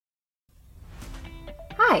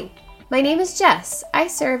Hi, my name is Jess. I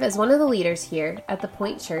serve as one of the leaders here at the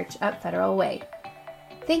Point Church at Federal Way.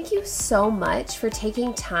 Thank you so much for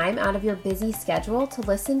taking time out of your busy schedule to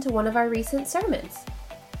listen to one of our recent sermons.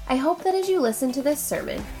 I hope that as you listen to this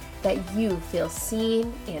sermon, that you feel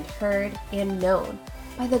seen and heard and known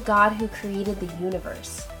by the God who created the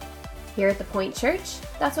universe. Here at the Point Church,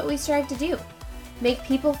 that's what we strive to do. Make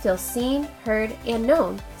people feel seen, heard, and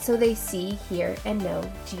known so they see, hear, and know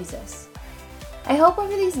Jesus. I hope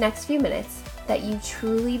over these next few minutes that you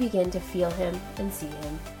truly begin to feel Him and see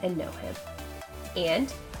Him and know Him.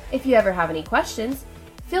 And if you ever have any questions,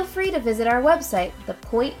 feel free to visit our website,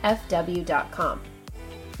 thepointfw.com.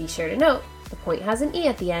 Be sure to note, the point has an E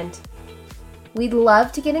at the end. We'd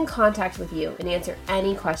love to get in contact with you and answer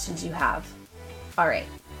any questions you have. All right,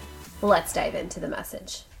 let's dive into the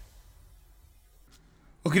message.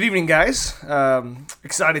 Well, good evening, guys.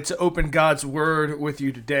 Excited to open God's Word with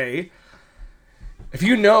you today. If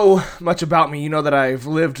you know much about me, you know that I've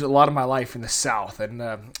lived a lot of my life in the South, and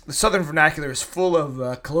the Southern vernacular is full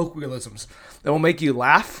of colloquialisms that will make you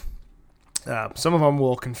laugh. Some of them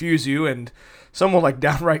will confuse you, and some will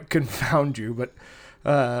downright confound you, but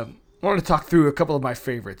I wanted to talk through a couple of my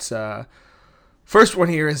favorites. First one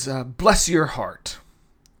here is bless your heart.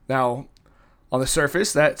 Now, on the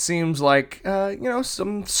surface, that seems like,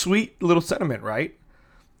 some sweet little sentiment, right?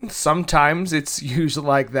 Sometimes it's used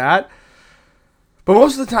like that. But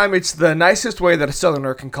most of the time, it's the nicest way that a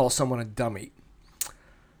Southerner can call someone a dummy.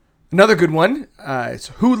 Another good one is,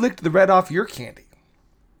 who licked the red off your candy?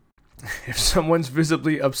 If someone's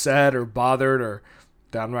visibly upset or bothered or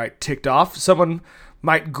downright ticked off, someone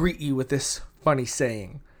might greet you with this funny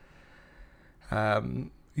saying.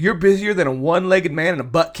 You're busier than a one-legged man in a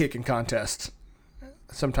butt-kicking contest.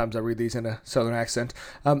 Sometimes I read these in a Southern accent.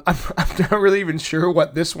 I'm not really even sure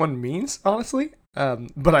what this one means, honestly,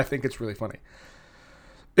 but I think it's really funny.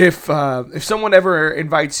 If someone ever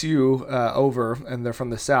invites you over and they're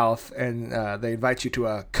from the South and they invite you to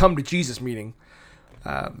a come to Jesus meeting,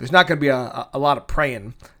 there's not going to be a lot of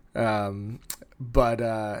praying, but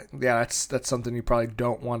that's something you probably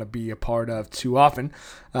don't want to be a part of too often.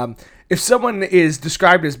 If someone is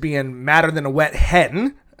described as being madder than a wet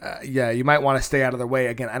hen, you might want to stay out of their way.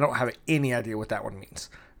 Again, I don't have any idea what that one means,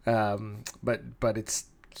 but it's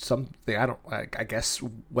something I guess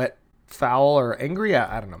wet. Foul or angry?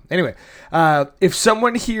 I don't know. Anyway, if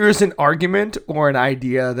someone hears an argument or an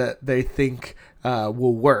idea that they think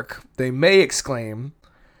will work, they may exclaim,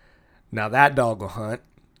 now that dog will hunt.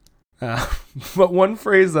 But one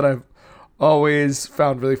phrase that I've always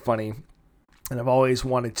found really funny and I've always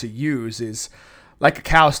wanted to use is like a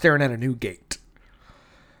cow staring at a new gate.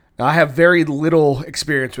 Now, I have very little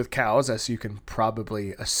experience with cows, as you can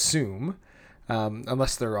probably assume.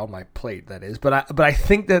 Unless they're on my plate, that is. But I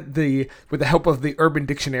think that with the help of the Urban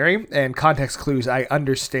Dictionary and context clues, I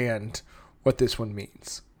understand what this one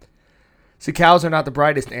means. See, cows are not the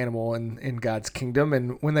brightest animal in God's kingdom,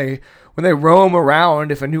 and when they roam around,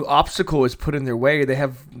 if a new obstacle is put in their way, they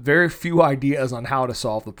have very few ideas on how to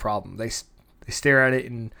solve the problem. They stare at it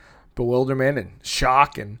in bewilderment and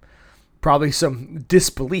shock and probably some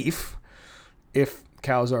disbelief, if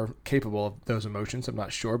cows are capable of those emotions. I'm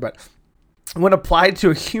not sure, but when applied to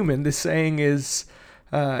a human, this saying is,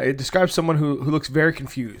 it describes someone who looks very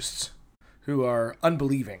confused, who are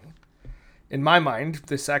unbelieving. In my mind,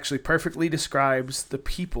 this actually perfectly describes the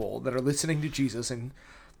people that are listening to Jesus in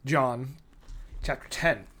John chapter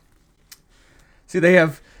 10. See, they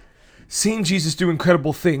have seen Jesus do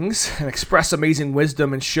incredible things and express amazing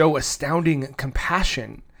wisdom and show astounding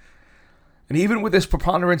compassion. And even with this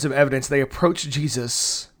preponderance of evidence, they approach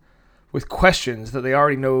Jesus with questions that they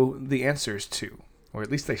already know the answers to, or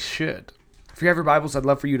at least they should. If you have your Bibles, I'd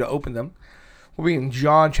love for you to open them. We'll be in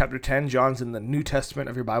John chapter 10. John's in the New Testament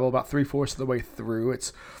of your Bible, about 3/4 of the way through.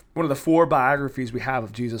 It's one of the 4 biographies we have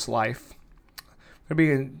of Jesus' life. We'll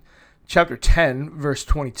be in chapter 10, verse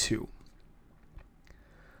 22.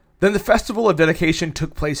 Then the festival of dedication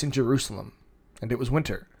took place in Jerusalem, and it was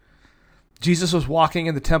winter. Jesus was walking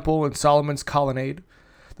in the temple in Solomon's colonnade.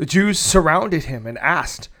 The Jews surrounded him and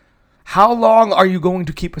asked, how long are you going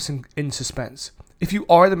to keep us in suspense? If you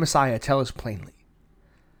are the Messiah, tell us plainly.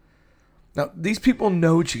 Now, these people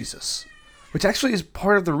know Jesus, which actually is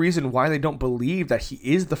part of the reason why they don't believe that he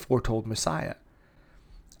is the foretold Messiah.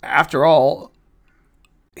 After all,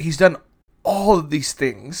 he's done all of these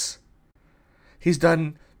things. He's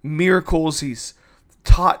done miracles. He's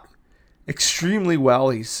taught extremely well.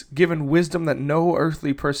 He's given wisdom that no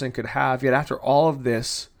earthly person could have. Yet after all of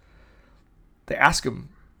this, they ask him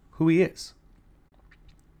who he is.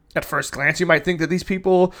 At first glance, you might think that these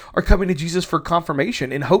people are coming to Jesus for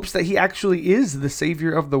confirmation in hopes that he actually is the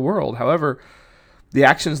Savior of the world. However, the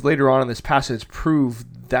actions later on in this passage prove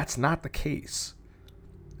that's not the case.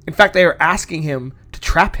 In fact, they are asking him to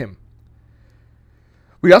trap him.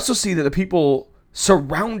 We also see that the people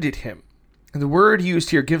surrounded him. And the word used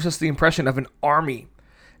here gives us the impression of an army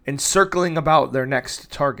encircling about their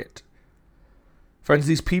next target. Friends,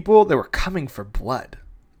 these people, they were coming for blood.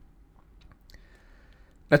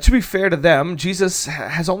 Now, to be fair to them, Jesus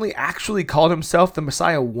has only actually called himself the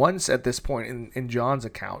Messiah once at this point in John's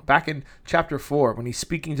account. Back in chapter 4, when he's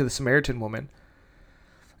speaking to the Samaritan woman,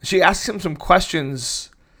 she asks him some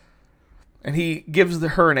questions, and he gives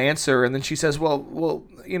her an answer, and then she says, well,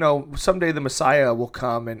 someday the Messiah will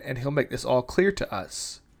come, and he'll make this all clear to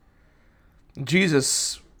us.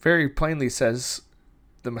 Jesus very plainly says,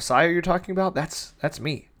 the Messiah you're talking about, that's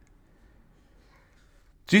me.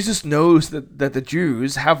 Jesus knows that the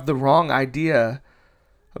Jews have the wrong idea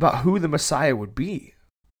about who the Messiah would be.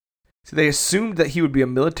 So they assumed that he would be a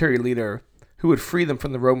military leader who would free them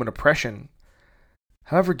from the Roman oppression.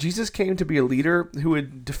 However, Jesus came to be a leader who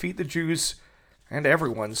would defeat the Jews and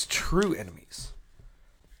everyone's true enemies.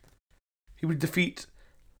 He would defeat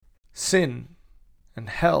sin and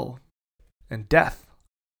hell and death.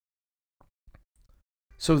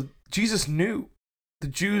 So Jesus knew the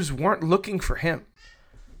Jews weren't looking for him.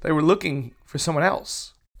 They were looking for someone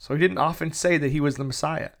else. So he didn't often say that he was the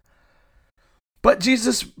Messiah. But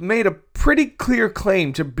Jesus made a pretty clear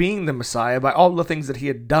claim to being the Messiah by all the things that he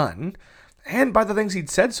had done and by the things he'd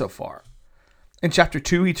said so far. In chapter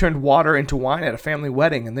 2, he turned water into wine at a family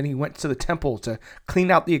wedding, and then he went to the temple to clean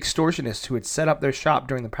out the extortionists who had set up their shop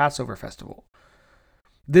during the Passover festival.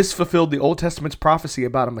 This fulfilled the Old Testament's prophecy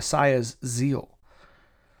about a Messiah's zeal.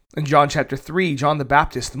 In John chapter 3, John the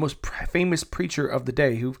Baptist, the most famous preacher of the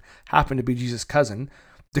day, who happened to be Jesus' cousin,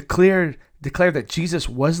 declared that Jesus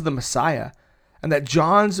was the Messiah and that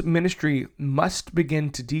John's ministry must begin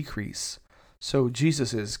to decrease so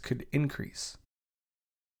Jesus's could increase.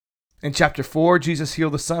 In chapter 4, Jesus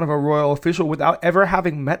healed the son of a royal official without ever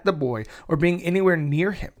having met the boy or being anywhere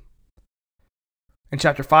near him. In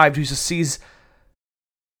chapter 5, Jesus sees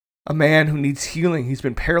a man who needs healing. He's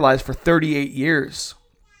been paralyzed for 38 years.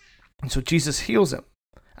 And so Jesus heals him.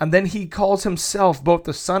 And then he calls himself both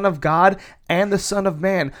the Son of God and the Son of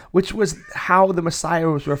Man, which was how the Messiah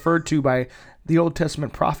was referred to by the Old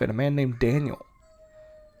Testament prophet, a man named Daniel.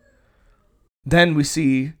 Then we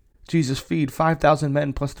see Jesus feed 5,000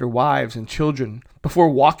 men plus their wives and children before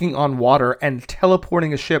walking on water and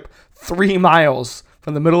teleporting a ship 3 miles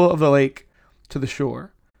from the middle of the lake to the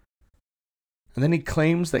shore. And then he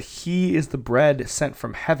claims that he is the bread sent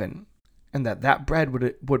from heaven, and that bread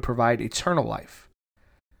would provide eternal life.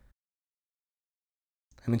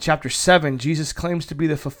 And in chapter 7, Jesus claims to be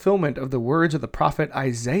the fulfillment of the words of the prophet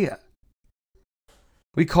Isaiah.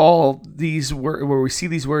 We call these words, where we see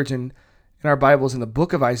these words in our Bibles in the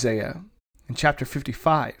book of Isaiah, in chapter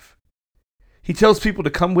 55. He tells people to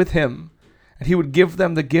come with him, and he would give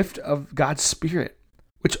them the gift of God's Spirit,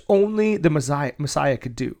 which only the Messiah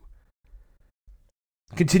could do.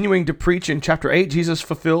 Continuing to preach in chapter 8, Jesus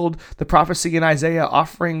fulfilled the prophecy in Isaiah,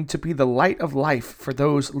 offering to be the light of life for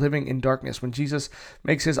those living in darkness. When Jesus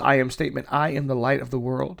makes his I am statement, I am the light of the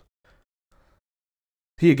world.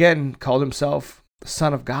 He again called himself the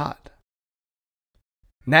Son of God.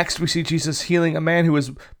 Next, we see Jesus healing a man who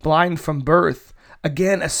was blind from birth,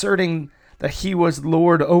 again asserting that he was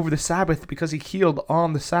Lord over the Sabbath because he healed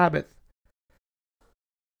on the Sabbath.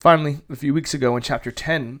 Finally, a few weeks ago in chapter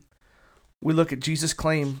 10, we look at Jesus'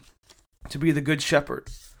 claim to be the Good Shepherd,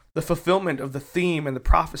 the fulfillment of the theme and the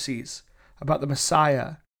prophecies about the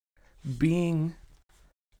Messiah being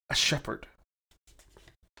a shepherd.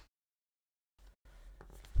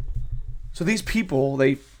 So these people,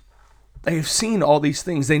 they have seen all these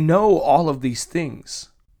things. They know all of these things.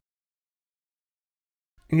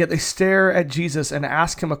 And yet they stare at Jesus and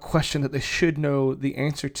ask him a question that they should know the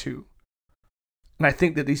answer to. And I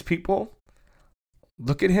think that these people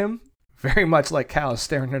look at him very much like cows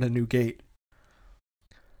staring at a new gate.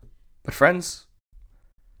 But friends,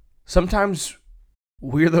 sometimes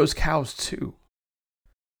we're those cows too.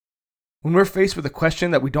 When we're faced with a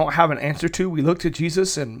question that we don't have an answer to, we look to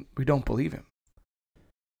Jesus and we don't believe him.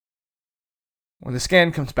 When the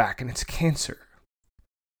scan comes back and it's cancer,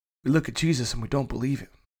 we look at Jesus and we don't believe him.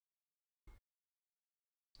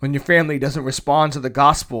 When your family doesn't respond to the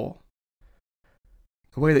gospel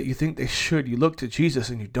the way that you think they should, you look to Jesus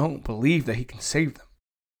and you don't believe that he can save them.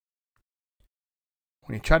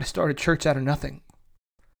 When you try to start a church out of nothing,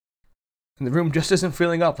 and the room just isn't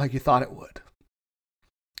filling up like you thought it would,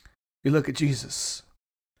 you look at Jesus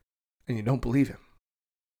and you don't believe him.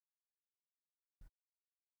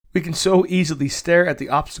 We can so easily stare at the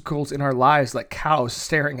obstacles in our lives like cows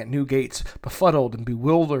staring at new gates, befuddled and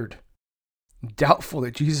bewildered, and doubtful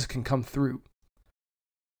that Jesus can come through.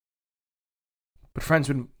 But friends,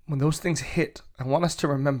 when those things hit, I want us to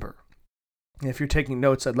remember, and if you're taking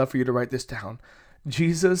notes, I'd love for you to write this down.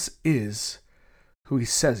 Jesus is who he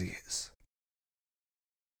says he is.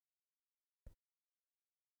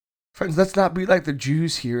 Friends, let's not be like the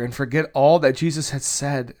Jews here and forget all that Jesus has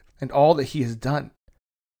said and all that he has done.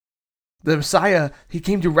 The Messiah, he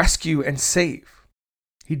came to rescue and save.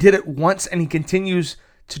 He did it once and he continues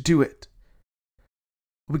to do it.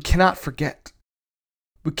 We cannot forget.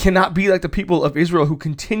 We cannot be like the people of Israel who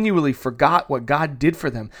continually forgot what God did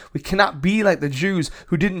for them. We cannot be like the Jews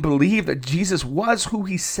who didn't believe that Jesus was who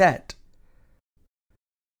he said.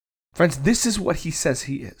 Friends, this is what he says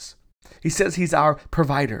he is. He says he's our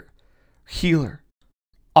provider, healer,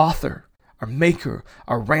 author, our maker,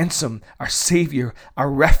 our ransom, our savior, our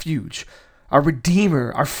refuge, our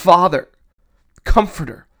redeemer, our father,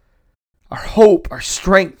 comforter, our hope, our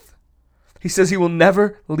strength. He says he will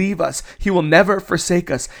never leave us. He will never forsake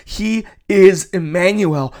us. He is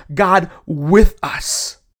Emmanuel, God with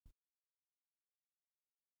us.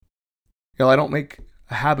 You know, I don't make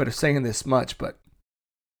a habit of saying this much, but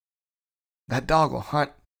that dog will hunt.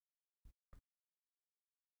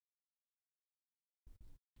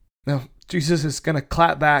 Now, Jesus is going to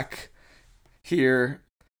clap back here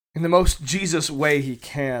in the most Jesus way he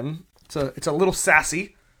can. It's a little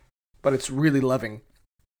sassy, but it's really loving.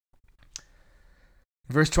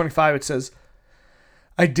 In verse 25, it says,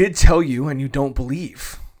 I did tell you, and you don't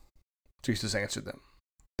believe. Jesus answered them.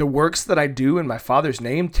 The works that I do in my Father's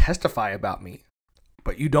name testify about me,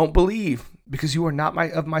 but you don't believe because you are not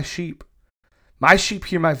of my sheep. My sheep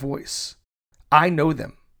hear my voice. I know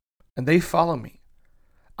them, and they follow me.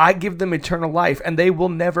 I give them eternal life, and they will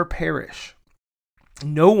never perish.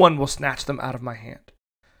 No one will snatch them out of my hand.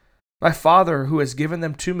 My Father, who has given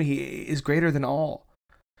them to me, is greater than all.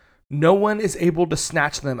 No one is able to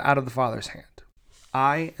snatch them out of the Father's hand.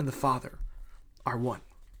 I and the Father are one.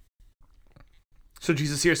 So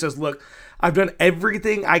Jesus here says, look, I've done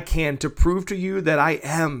everything I can to prove to you that I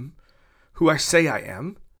am who I say I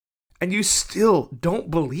am, and you still don't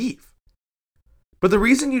believe. But the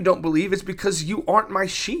reason you don't believe is because you aren't my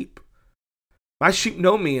sheep. My sheep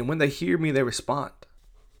know me, and when they hear me, they respond.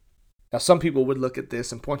 Now, some people would look at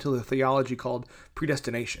this and point to the theology called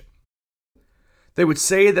predestination. They would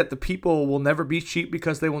say that the people will never be sheep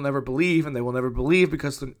because they will never believe, and they will never believe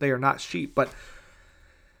because they are not sheep. But,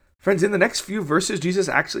 friends, in the next few verses, Jesus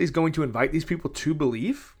actually is going to invite these people to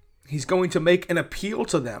believe. He's going to make an appeal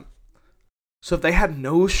to them. So if they had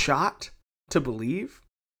no shot to believe,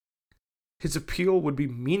 his appeal would be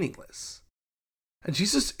meaningless. And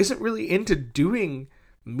Jesus isn't really into doing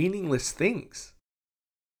meaningless things.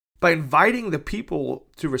 By inviting the people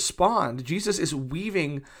to respond, Jesus is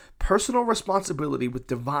weaving personal responsibility with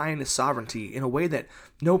divine sovereignty in a way that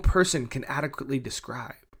no person can adequately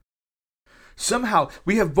describe. Somehow,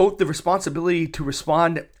 we have both the responsibility to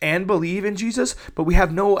respond and believe in Jesus, but we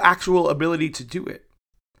have no actual ability to do it.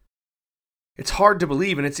 It's hard to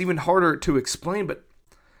believe, and it's even harder to explain, but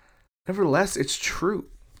nevertheless, it's true.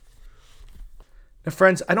 Now,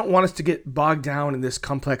 friends, I don't want us to get bogged down in this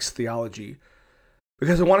complex theology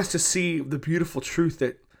because I want us to see the beautiful truth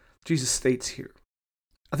that Jesus states here.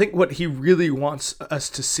 I think what he really wants us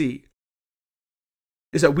to see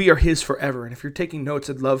is that we are his forever. And if you're taking notes,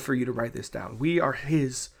 I'd love for you to write this down. We are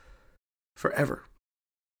his forever.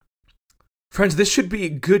 Friends, this should be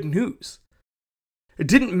good news. It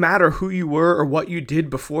didn't matter who you were or what you did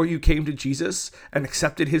before you came to Jesus and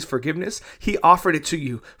accepted his forgiveness. He offered it to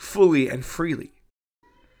you fully and freely.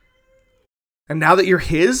 And now that you're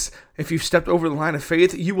his, if you've stepped over the line of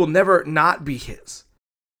faith, you will never not be his.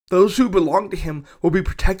 Those who belong to him will be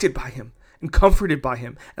protected by him and comforted by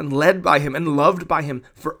him and led by him and loved by him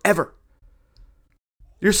forever.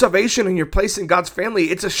 Your salvation and your place in God's family,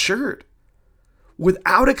 it's assured.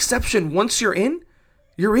 Without exception, once you're in,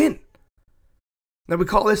 you're in. Now, we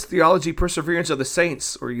call this theology perseverance of the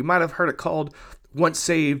saints, or you might have heard it called once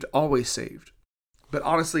saved, always saved. But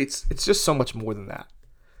honestly, it's just so much more than that.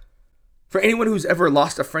 For anyone who's ever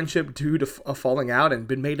lost a friendship due to a falling out and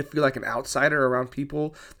been made to feel like an outsider around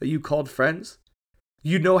people that you called friends,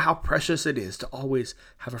 you know how precious it is to always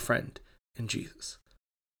have a friend in Jesus.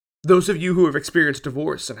 Those of you who have experienced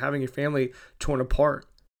divorce and having your family torn apart,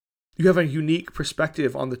 you have a unique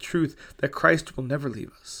perspective on the truth that Christ will never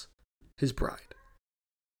leave us, his bride.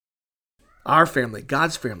 Our family,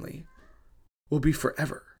 God's family, will be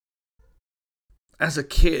forever. As a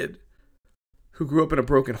kid who grew up in a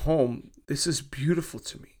broken home, this is beautiful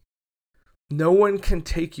to me. No one can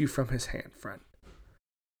take you from his hand, friend.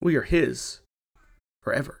 We are his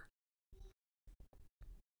forever.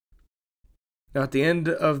 Now, at the end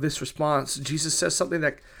of this response, Jesus says something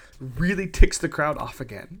that really ticks the crowd off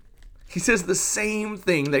again. He says the same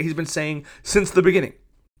thing that he's been saying since the beginning.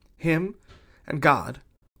 Him and God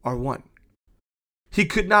are one. He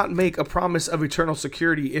could not make a promise of eternal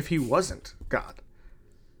security if he wasn't God.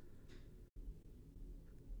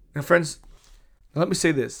 Now, friends, let me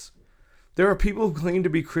say this. There are people who claim to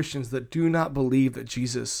be Christians that do not believe that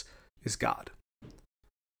Jesus is God.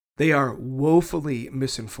 They are woefully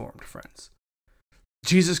misinformed, friends.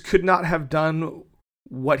 Jesus could not have done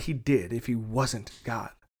what he did if he wasn't God.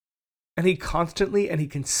 And he constantly and he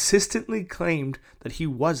consistently claimed that he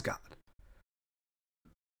was God.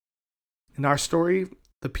 In our story,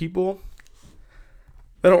 the people,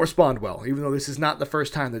 they don't respond well, even though this is not the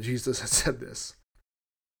first time that Jesus has said this.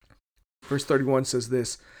 Verse 31 says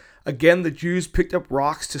this, "Again the Jews picked up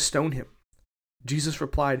rocks to stone him. Jesus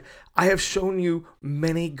replied, 'I have shown you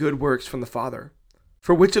many good works from the Father.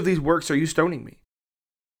 For which of these works are you stoning me?'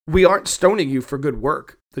 'We aren't stoning you for good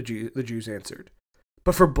work,' the Jews answered,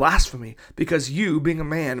 'but for blasphemy, because you, being a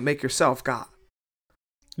man, make yourself God.'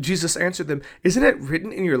 Jesus answered them, 'Isn't it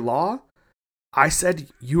written in your law, I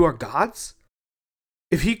said you are gods?'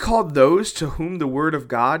 If he called those to whom the word of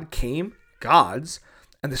God came gods,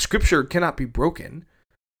 and the scripture cannot be broken,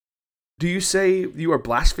 do you say you are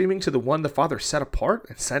blaspheming to the one the Father set apart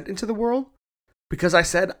and sent into the world? Because I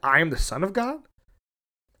said I am the Son of God?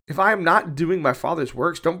 If I am not doing my Father's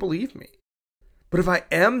works, don't believe me. But if I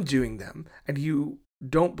am doing them, and you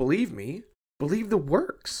don't believe me, believe the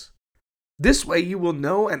works. This way you will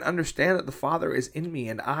know and understand that the Father is in me,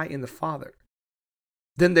 and I in the Father."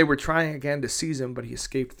 Then they were trying again to seize him, but he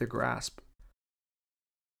escaped their grasp.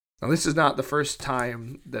 Now, this is not the first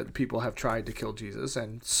time that people have tried to kill Jesus,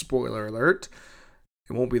 and spoiler alert,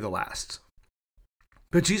 it won't be the last.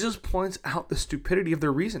 But Jesus points out the stupidity of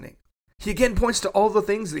their reasoning. He again points to all the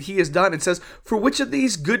things that he has done and says, "For which of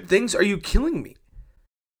these good things are you killing me?"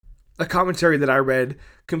 A commentary that I read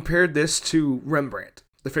compared this to Rembrandt,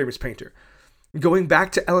 the famous painter, going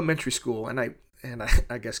back to elementary school, and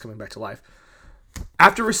I guess coming back to life.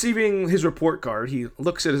 After receiving his report card, he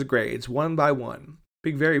looks at his grades one by one,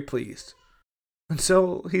 being very pleased,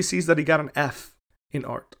 until he sees that he got an F in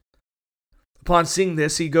art. Upon seeing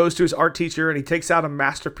this, he goes to his art teacher and he takes out a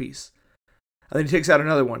masterpiece. And then he takes out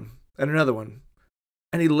another one and another one.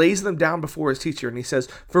 And he lays them down before his teacher and he says,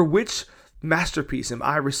 "For which masterpiece am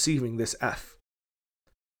I receiving this F?"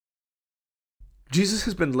 Jesus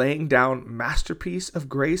has been laying down masterpiece of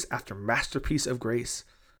grace after masterpiece of grace.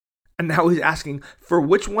 And now he's asking, for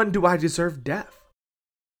which one do I deserve death?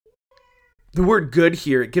 The word good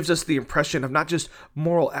here, it gives us the impression of not just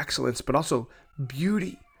moral excellence, but also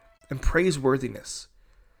beauty and praiseworthiness.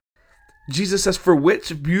 Jesus says, for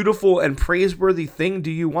which beautiful and praiseworthy thing do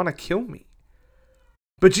you want to kill me?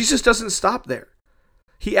 But Jesus doesn't stop there.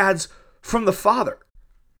 He adds, from the Father.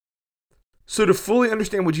 So to fully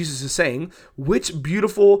understand what Jesus is saying, which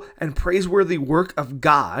beautiful and praiseworthy work of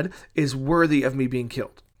God is worthy of me being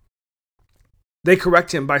killed? They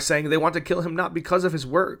correct him by saying they want to kill him not because of his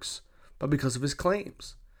works, but because of his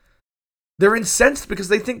claims. They're incensed because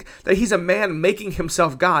they think that he's a man making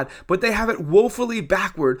himself God, but they have it woefully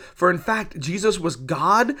backward, for in fact, Jesus was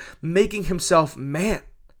God making himself man.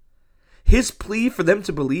 His plea for them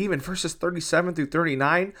to believe in verses 37 through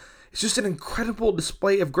 39 is just an incredible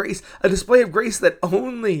display of grace, a display of grace that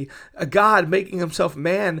only a God making himself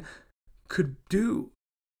man could do.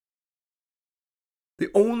 The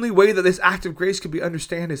only way that this act of grace could be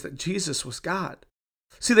understood is that Jesus was God.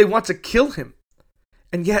 See, they want to kill him,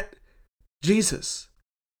 and yet Jesus,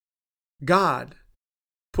 God,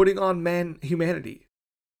 putting on humanity,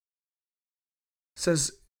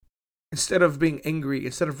 says, instead of being angry,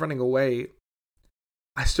 instead of running away,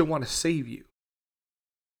 I still want to save you.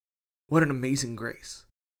 What an amazing grace.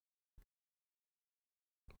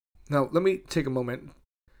 Now, let me take a moment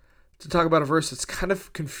to talk about a verse that's kind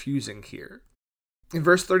of confusing here. In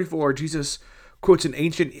verse 34, Jesus quotes an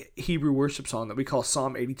ancient Hebrew worship song that we call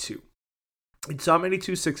Psalm 82. In Psalm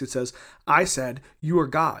 82:6, it says, I said, you are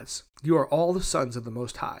gods. You are all the sons of the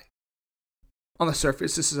Most High. On the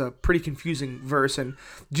surface, this is a pretty confusing verse, and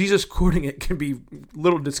Jesus quoting it can be a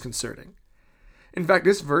little disconcerting. In fact,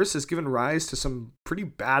 this verse has given rise to some pretty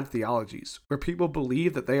bad theologies, where people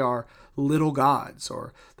believe that they are little gods,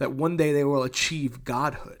 or that one day they will achieve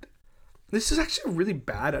godhood. This is actually a really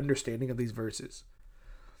bad understanding of these verses.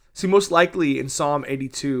 See, most likely in Psalm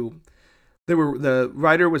 82, the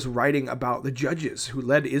writer was writing about the judges who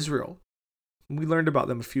led Israel. We learned about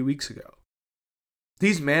them a few weeks ago.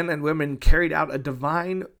 These men and women carried out a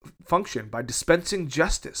divine function by dispensing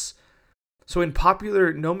justice. So in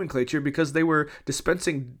popular nomenclature, because they were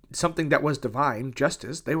dispensing something that was divine,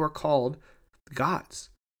 justice, they were called gods.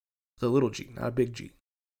 The little g, not a big G.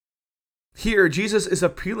 Here, Jesus is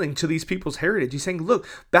appealing to these people's heritage. He's saying, look,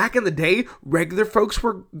 back in the day, regular folks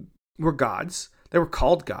were gods. They were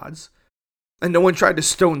called gods. And no one tried to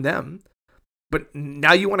stone them. But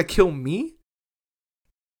now you want to kill me?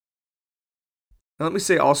 Now let me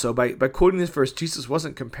say also, by quoting this verse, Jesus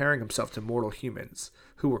wasn't comparing himself to mortal humans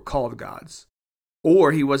who were called gods.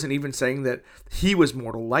 Or he wasn't even saying that he was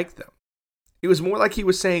mortal like them. It was more like he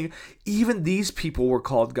was saying, even these people were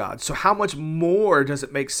called gods. So how much more does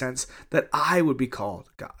it make sense that I would be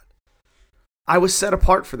called God? I was set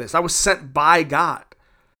apart for this. I was sent by God.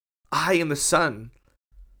 I am the Son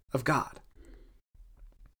of God.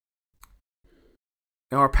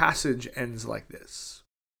 Now our passage ends like this.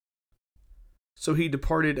 So he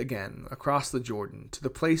departed again across the Jordan to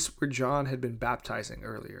the place where John had been baptizing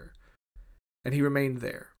earlier, and he remained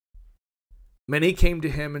there. Many came to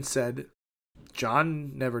him and said,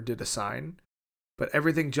 John never did a sign, but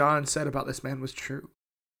everything John said about this man was true.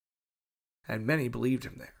 And many believed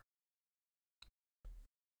him there.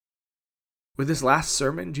 With this last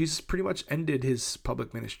sermon, Jesus pretty much ended his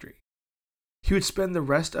public ministry. He would spend the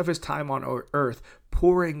rest of his time on earth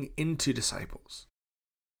pouring into disciples.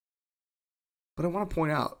 But I want to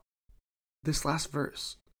point out this last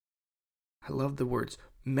verse. I love the words,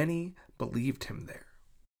 many believed him there.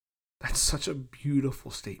 That's such a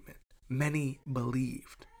beautiful statement. Many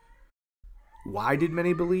believed. Why did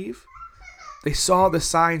many believe? They saw the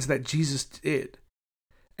signs that Jesus did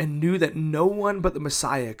and knew that no one but the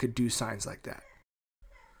Messiah could do signs like that.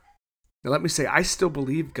 Now let me say, I still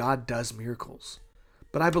believe God does miracles,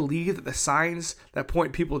 but I believe that the signs that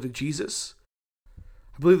point people to Jesus,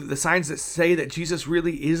 I believe that the signs that say that Jesus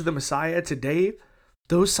really is the Messiah today,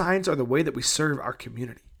 those signs are the way that we serve our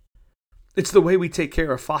community. It's the way we take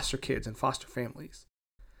care of foster kids and foster families.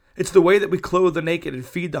 It's the way that we clothe the naked and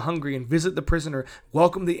feed the hungry and visit the prisoner,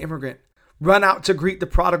 welcome the immigrant, run out to greet the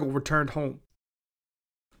prodigal returned home.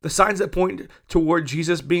 The signs that point toward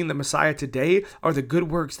Jesus being the Messiah today are the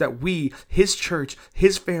good works that we, his church,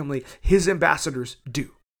 his family, his ambassadors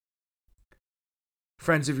do.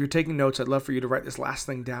 Friends, if you're taking notes, I'd love for you to write this last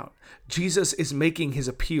thing down. Jesus is making his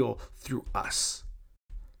appeal through us.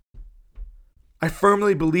 I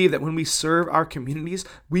firmly believe that when we serve our communities,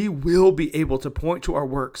 we will be able to point to our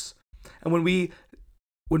works. And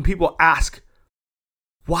when people ask,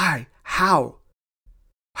 why, how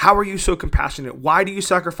are you so compassionate? Why do you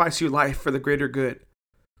sacrifice your life for the greater good?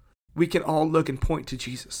 We can all look and point to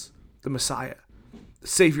Jesus, the Messiah, the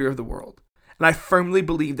Savior of the world. And I firmly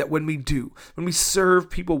believe that when we do, when we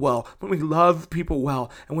serve people well, when we love people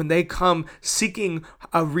well, and when they come seeking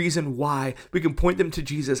a reason why, we can point them to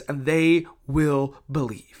Jesus and they will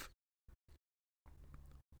believe.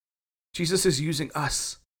 Jesus is using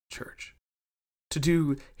us, church, to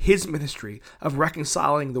do his ministry of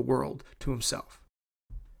reconciling the world to himself.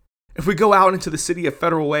 If we go out into the city of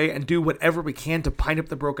Federal Way and do whatever we can to bind up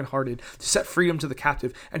the brokenhearted, to set freedom to the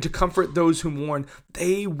captive, and to comfort those who mourn,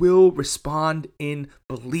 they will respond in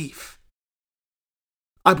belief.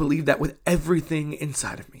 I believe that with everything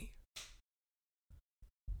inside of me.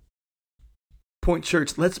 Point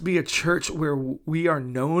Church, let's be a church where we are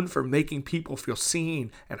known for making people feel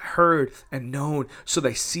seen and heard and known so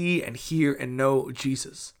they see and hear and know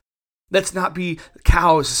Jesus. Let's not be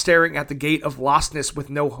cows staring at the gate of lostness with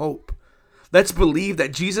no hope. Let's believe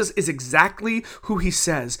that Jesus is exactly who he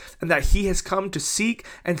says and that he has come to seek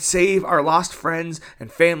and save our lost friends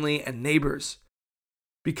and family and neighbors.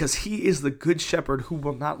 Because he is the good shepherd who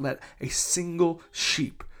will not let a single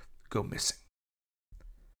sheep go missing.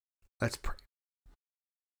 Let's pray.